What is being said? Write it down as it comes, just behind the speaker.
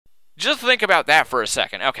Just think about that for a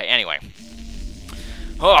second. Okay, anyway.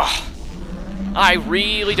 Ugh. I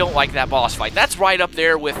really don't like that boss fight. That's right up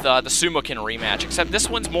there with the Sumokin rematch, except this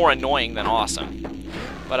one's more annoying than awesome.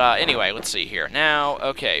 But anyway, let's see here. Now,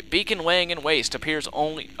 okay, beacon laying in waste appears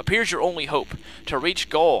your only hope. To reach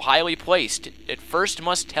goal, highly placed, it first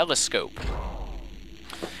must telescope.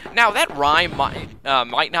 Now, that rhyme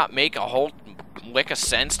might not make a whole lick of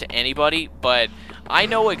sense to anybody, but I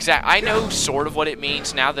know sort of what it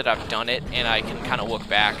means now that I've done it, and I can kind of look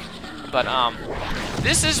back. But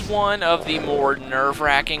this is one of the more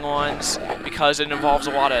nerve-wracking ones because it involves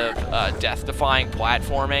a lot of death-defying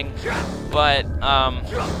platforming. But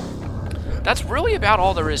that's really about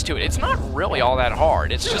all there is to it. It's not really all that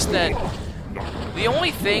hard. It's just that the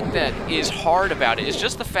only thing that is hard about it is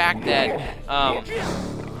just the fact that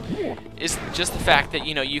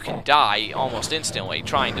you know, you can die almost instantly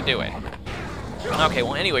trying to do it. Okay,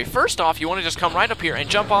 well, anyway, first off, you want to just come right up here and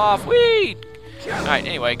jump off. Whee! Alright,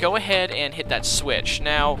 anyway, go ahead and hit that switch.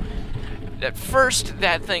 Now, at first,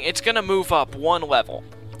 that thing, it's going to move up one level.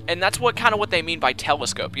 And that's kind of what they mean by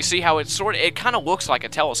telescope. You see how it kind of looks like a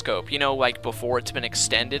telescope, you know, like before it's been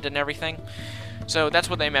extended and everything. So that's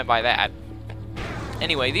what they meant by that.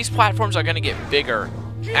 Anyway, these platforms are going to get bigger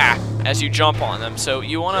as you jump on them. So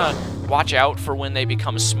you want to watch out for when they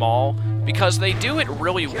become small, because they do it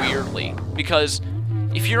really weirdly. Because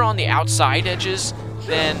if you're on the outside edges,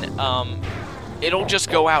 then it'll just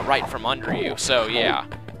go out right from under you. So yeah.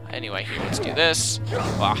 Anyway, here, let's do this.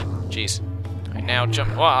 Ah, jeez. Right, now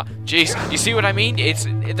jump. Ah, jeez. You see what I mean?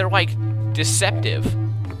 They're like deceptive.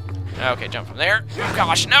 Okay, jump from there. Oh,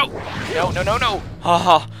 gosh, no! No, no, no, no!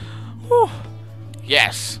 Haha.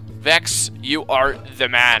 Yes. Vexx, you are the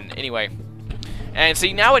man. Anyway. And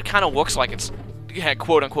see, now it kind of looks like it's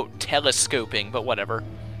quote-unquote telescoping, but whatever.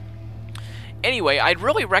 Anyway, I'd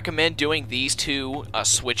really recommend doing these two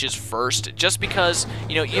switches first, just because,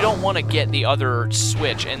 you know, you don't want to get the other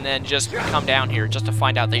switch and then just come down here just to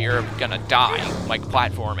find out that you're gonna die, like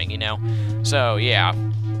platforming, you know? So, yeah.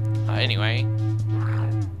 Anyway.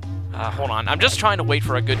 Hold on. I'm just trying to wait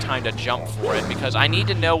for a good time to jump for it, because I need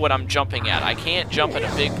to know what I'm jumping at. I can't jump at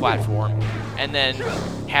a big platform and then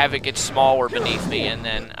have it get smaller beneath me, and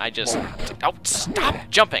then I just... Oh, stop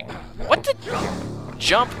jumping! What the...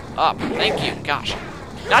 Jump up. Thank you. Gosh.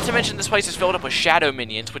 Not to mention this place is filled up with shadow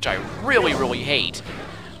minions, which I really, really hate.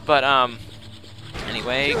 But,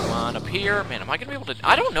 anyway, come on up here. Man, am I going to be able to...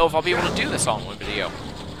 I don't know if I'll be able to do this all in one video.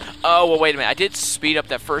 Oh, well, wait a minute. I did speed up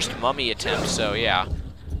that first mummy attempt, so yeah.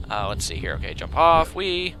 Let's see here. Okay, jump off.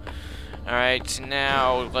 Whee. Alright,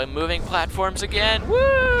 now, moving platforms again.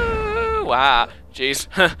 Woo! Wow. Jeez.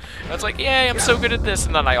 I was like, yay, I'm so good at this,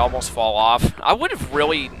 and then I almost fall off. I would have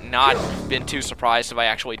really not been too surprised if I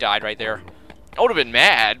actually died right there. I would have been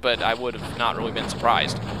mad, but I would have not really been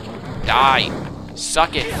surprised. Die.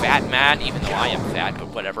 Suck it, fat man, even though I am fat, but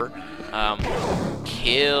whatever.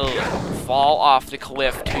 Kill. Fall off the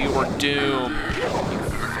cliff to your doom. You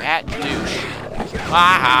fat douche.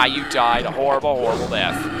 Haha, you died a horrible, horrible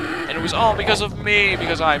death. And it was all because of me,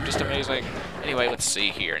 because I'm just amazing. Anyway, let's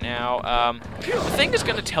see here. Now, the thing is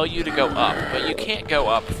going to tell you to go up, but you can't go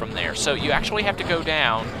up from there. So you actually have to go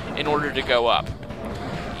down in order to go up.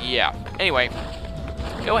 Yeah. Anyway,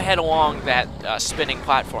 go ahead along that spinning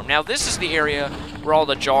platform. Now, this is the area where all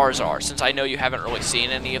the jars are, since I know you haven't really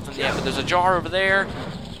seen any of them yet. But there's a jar over there.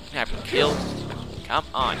 Have been killed. Come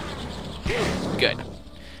on. Good.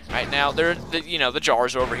 All right, now, you know, the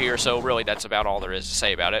jars are over here, so really that's about all there is to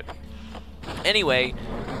say about it. Anyway...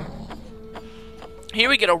 Here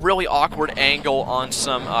we get a really awkward angle on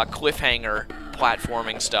some cliffhanger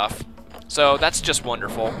platforming stuff. So that's just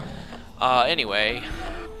wonderful. Anyway,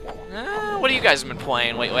 what have you guys been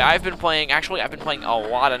playing lately? I've been playing a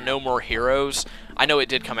lot of No More Heroes. I know it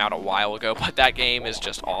did come out a while ago, but that game is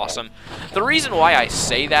just awesome. The reason why I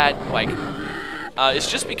say that, like, is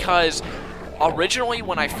just because originally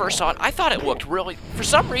when I first saw it, I thought it looked really, for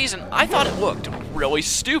some reason, I thought it looked really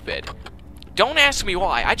stupid. Don't ask me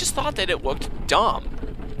why. I just thought that it looked dumb.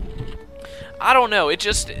 I don't know.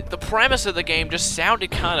 The premise of the game just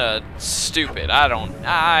sounded kind of stupid. I don't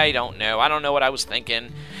know. I don't know what I was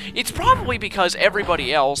thinking. It's probably because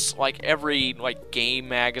everybody else, like every game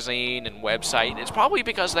magazine and website, it's probably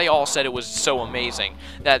because they all said it was so amazing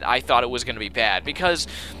that I thought it was going to be bad. Because,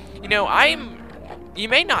 you know, you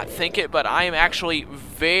may not think it, but I am actually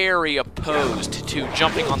very opposed to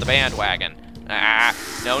jumping on the bandwagon.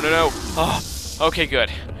 No. Oh, okay, good.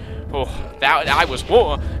 Oh, I was,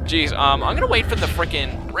 whoa, jeez, I'm gonna wait for the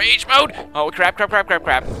frickin' rage mode. Oh, crap.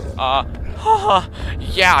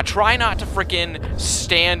 Yeah, try not to frickin'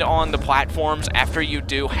 stand on the platforms after you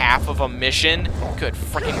do half of a mission. Good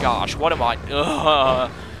frickin' gosh, what am I?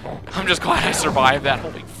 Ugh. I'm just glad I survived that.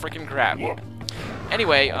 Holy frickin' crap.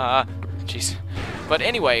 Anyway, jeez. But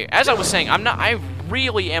anyway, as I was saying, I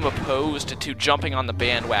really am opposed to jumping on the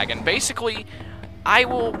bandwagon. Basically,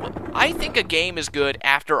 I think a game is good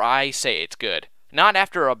after I say it's good, not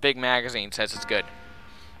after a big magazine says it's good.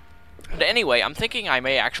 But anyway, I'm thinking I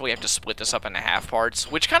may actually have to split this up into half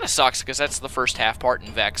parts, which kind of sucks because that's the first half part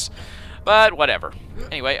in Vexx. But whatever.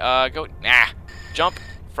 Anyway, jump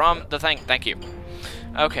from the thing. Thank you.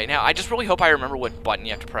 Okay, now I just really hope I remember what button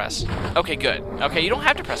you have to press. Okay, good. Okay, you don't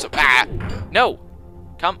have to press it. No.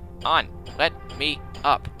 Come on. Let me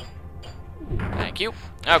up. Thank you.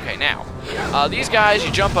 Okay, now, these guys,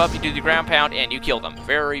 you jump up, you do the ground pound, and you kill them.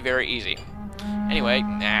 Very, very easy. Anyway,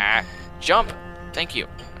 jump. Thank you.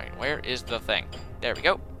 Alright, where is the thing? There we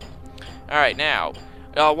go. Alright, now,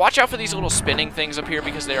 watch out for these little spinning things up here,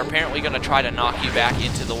 because they're apparently going to try to knock you back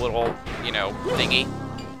into the little, you know, thingy.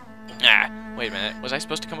 Wait a minute. Was I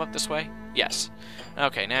supposed to come up this way? Yes.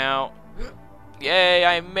 Okay, now, yay,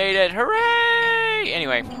 I made it. Hooray!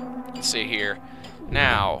 Anyway, let's see here.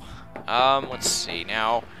 Now, let's see.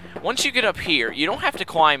 Now, once you get up here, you don't have to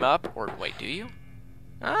climb up. Or, wait, do you?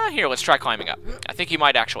 Here, let's try climbing up. I think you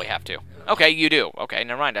might actually have to. Okay, you do. Okay,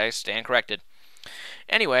 never mind. I stand corrected.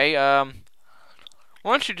 Anyway,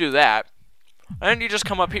 once you do that, then you just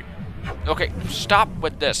come up here. Okay, stop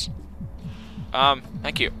with this.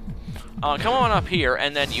 Thank you. Come on up here,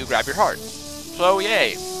 and then you grab your heart. So,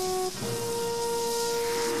 yay.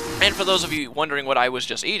 And for those of you wondering what I was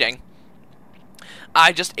just eating,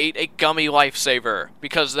 I just ate a gummy lifesaver,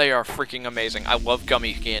 because they are freaking amazing. I love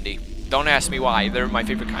gummy candy. Don't ask me why. They're my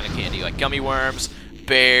favorite kind of candy. Like gummy worms,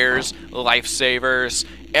 bears, lifesavers,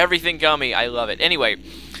 everything gummy. I love it. Anyway,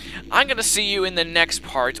 I'm going to see you in the next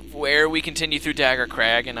part where we continue through Dagger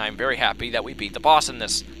Crag, and I'm very happy that we beat the boss in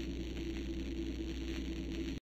this.